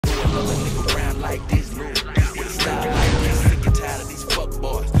like this, move with a style like this. Sick and tired of these fuck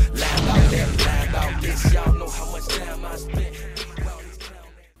boys. Laugh about that, laugh about this. Y'all know how much time I spent.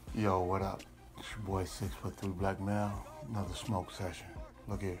 Yo, what up? It's your boy 6'3" Black Male. Another smoke session.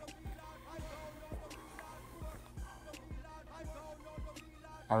 Look here.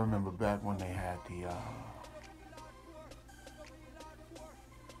 I remember back when they had the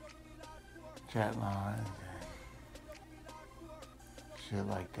chat lines and shit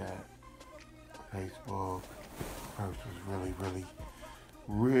like that. Facebook first was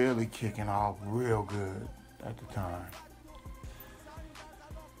really kicking off real good at the time.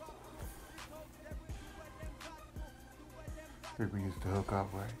 People used to hook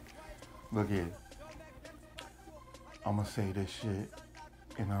up, right? Look here. I'ma say this shit,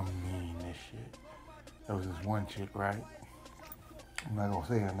 and I mean this shit. There was this one chick, right? I'm not gonna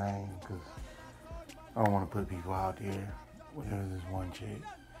say her name, because I don't want to put people out there. But there was this one chick,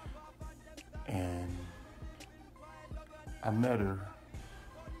 and I met her,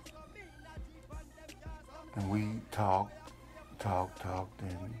 and we talked,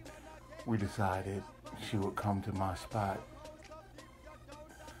 and we decided she would come to my spot,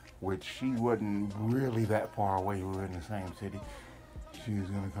 which she wasn't really that far away. We were in the same city. She was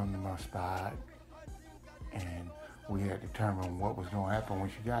gonna come to my spot, and we had to determine what was gonna happen when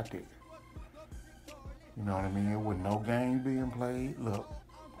she got there. You know what I mean? There was no games being played. Look,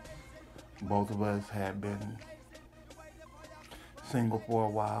 both of us had been single for a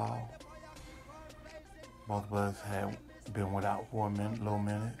while. Both of us had been without for a little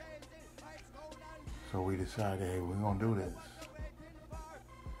minute. So we decided, hey, we're gonna do this.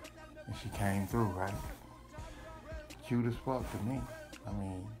 And she came through, right? Cute as fuck to me. I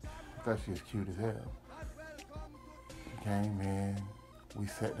mean, I thought she was cute as hell. She came in, we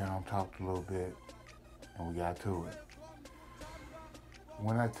sat down, talked a little bit, and we got to it.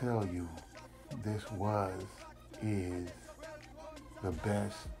 When I tell you this is the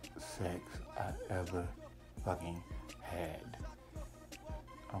best sex I ever fucking had.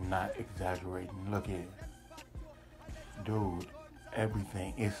 I'm not exaggerating. Look here. Dude,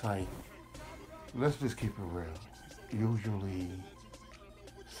 everything. It's like, let's just keep it real. Usually,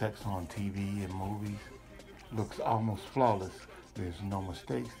 sex on TV and movies looks almost flawless. There's no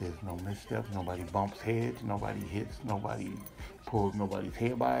mistakes, there's no missteps, nobody bumps heads, nobody hits, nobody pulls nobody's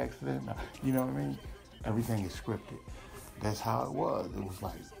hair by accident. You know what I mean? Everything is scripted. That's how it was. It was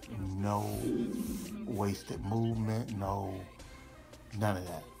like no wasted movement, none of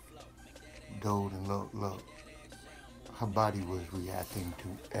that. Dude, and look. Her body was reacting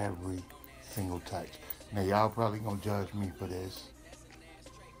to every single touch. Now, y'all probably gonna judge me for this,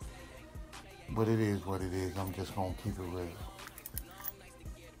 but it is what it is. I'm just gonna keep it real.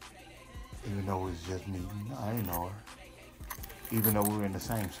 Even though it's just me, I didn't know her. Even though we were in the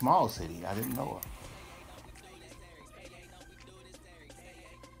same small city, I didn't know her.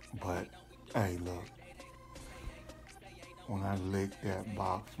 But, hey, look. When I licked that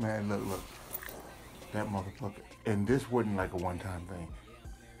box, man, look. That motherfucker, and this wasn't like a one-time thing.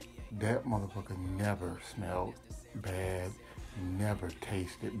 That motherfucker never smelled bad, never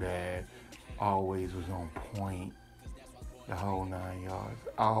tasted bad, always was on point, the whole 9 yards.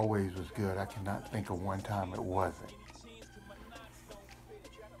 Always was good. I cannot think of one time it wasn't.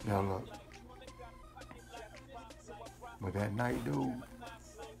 Now look. But that night, dude,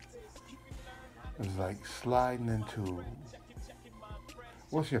 it was like sliding into,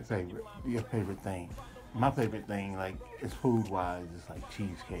 what's your favorite thing? My favorite thing, like, is food-wise, is like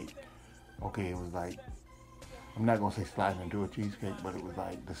cheesecake. Okay, it was like, I'm not gonna say sliding into a cheesecake, but it was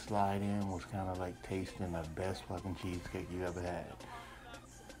like the slide in was kind of like tasting the best fucking cheesecake you ever had.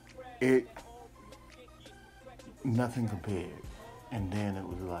 Nothing compared. And then it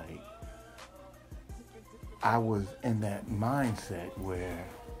was like, I was in that mindset where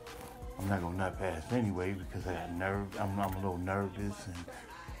I'm not gonna nut fast anyway because I got nerves. I'm a little nervous,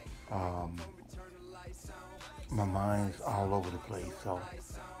 and my mind's all over the place. So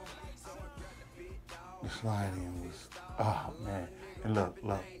the sliding was, oh man. And look,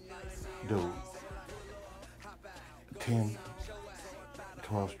 dude, 10,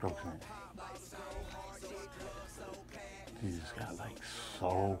 12 strokes in. He just got like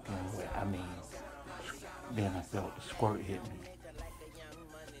soaking wet. I mean, then I felt the squirt hit me.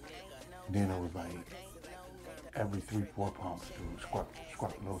 Then it was like every 3-4 pumps, dude, squirt,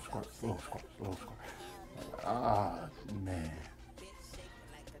 little squirt. Ah, man.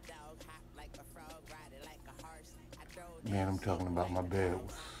 Man, I'm talking about my bed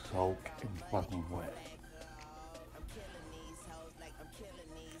was soaking fucking wet.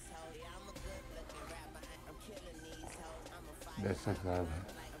 That's sex I ever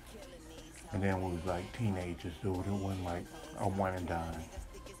had. And then we was like teenagers, dude. It wasn't like a one and done,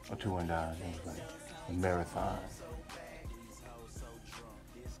 or two and done. It was like a marathon.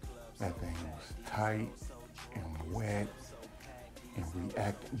 That thing was tight and wet and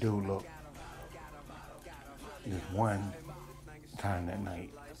react. Dude, look, this one time that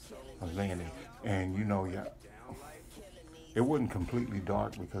night, I was laying there, and you know, yeah, it wasn't completely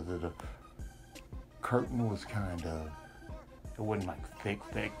dark because of the curtain was kind of, it wasn't like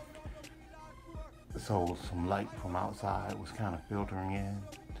thick. So some light from outside was kind of filtering in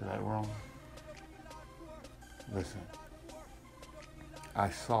to that room. Listen, I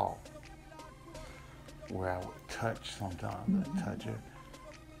saw where I would touch sometimes, I'd touch her,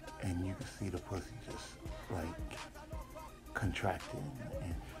 and you could see the pussy just like contracting,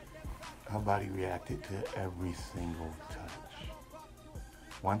 and her body reacted to every single touch.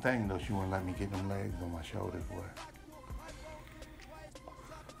 One thing though, she wouldn't let me get them legs on my shoulders, boy.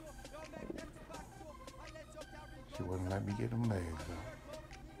 She wouldn't let me get them legs though.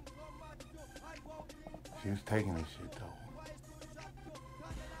 She was taking this shit though.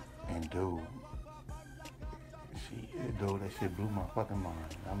 And dude, that shit blew my fucking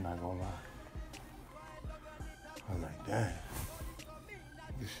mind. I'm not gonna lie. I was like, damn,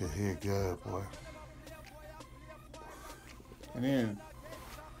 this shit here good, boy. And then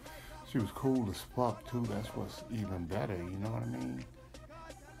she was cool as fuck too. That's what's even better, you know what I mean?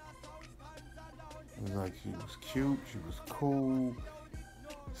 It was like she was cute, she was cool,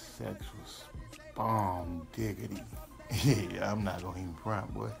 sex was bomb diggity. Yeah, I'm not gonna even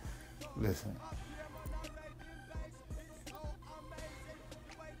front, boy. Listen.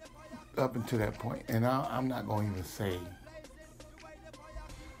 Up until that point, and I'm not gonna even say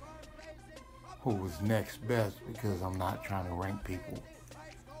who was next best because I'm not trying to rank people,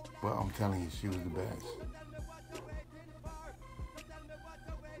 but I'm telling you, she was the best.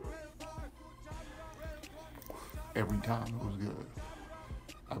 Every time it was good.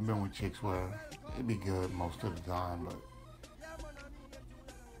 I've been with chicks where it'd be good most of the time, but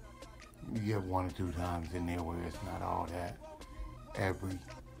you get one or two times in there where it's not all that every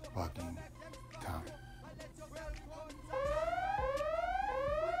fucking time.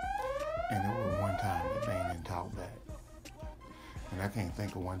 And it was one time that Bane didn't talk back. And I can't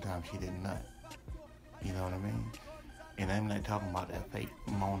think of one time she didn't nut. You know what I mean? And I'm not talking about that fake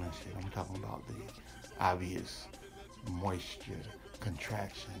moaning shit. I'm talking about the obvious moisture,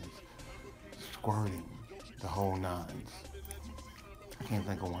 contractions, squirting, the whole nines. I can't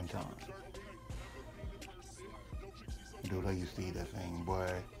think of one time. Dude, I used to eat that thing,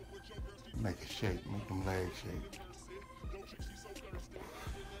 boy. Make it shake, make them legs shake.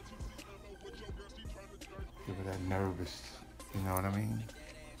 Give her that nervous, you know what I mean?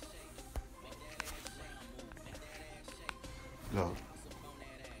 Look.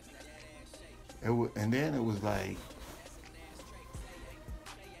 And then it was like,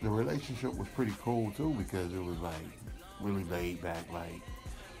 the relationship was pretty cool too because it was like really laid back, like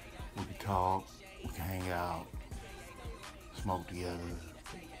we could talk, we could hang out, smoke together.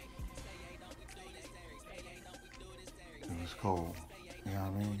 It was cool, you know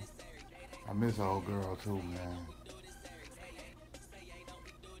what I mean? I miss the old girl too, man.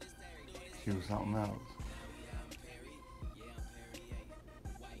 She was something else.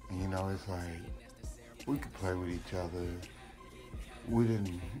 And you know, it's like, we could play with each other. We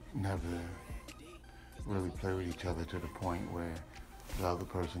didn't never really play with each other to the point where the other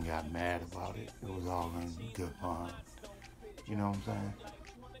person got mad about it. It was all in good fun. You know what I'm saying?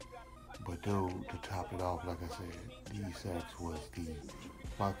 But dude, to top it off, like I said, D-Sex was the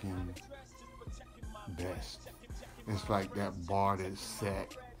fucking best. It's like that bar that's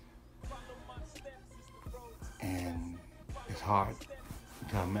set, and it's hard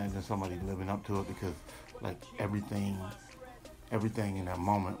to imagine somebody living up to it because like everything in that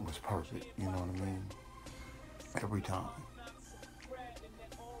moment was perfect, you know what I mean? Every time.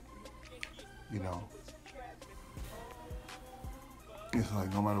 You know? It's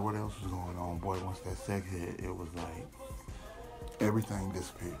like no matter what else was going on, boy, once that sex hit, it was like everything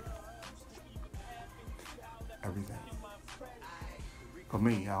disappeared. Everything. For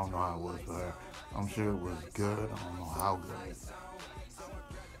me, I don't know how it was for her. I'm sure it was good. I don't know how good.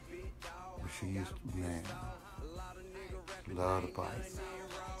 But she used to, man, love to fight.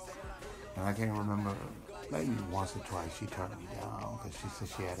 And I can't remember, maybe once or twice she turned me down because she said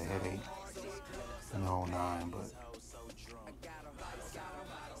she had a headache in the whole nine, but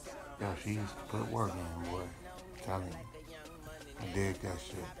yeah, she used to put work in, boy. I'm telling you. I dig that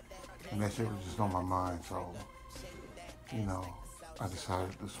shit. And that shit was just on my mind, so, you know, I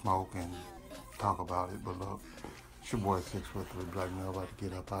decided to smoke and talk about it. But look, It's your boy 6'3" Black Male about to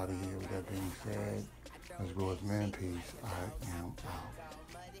get up out of here. With that being said, let's go with man peace. I am out.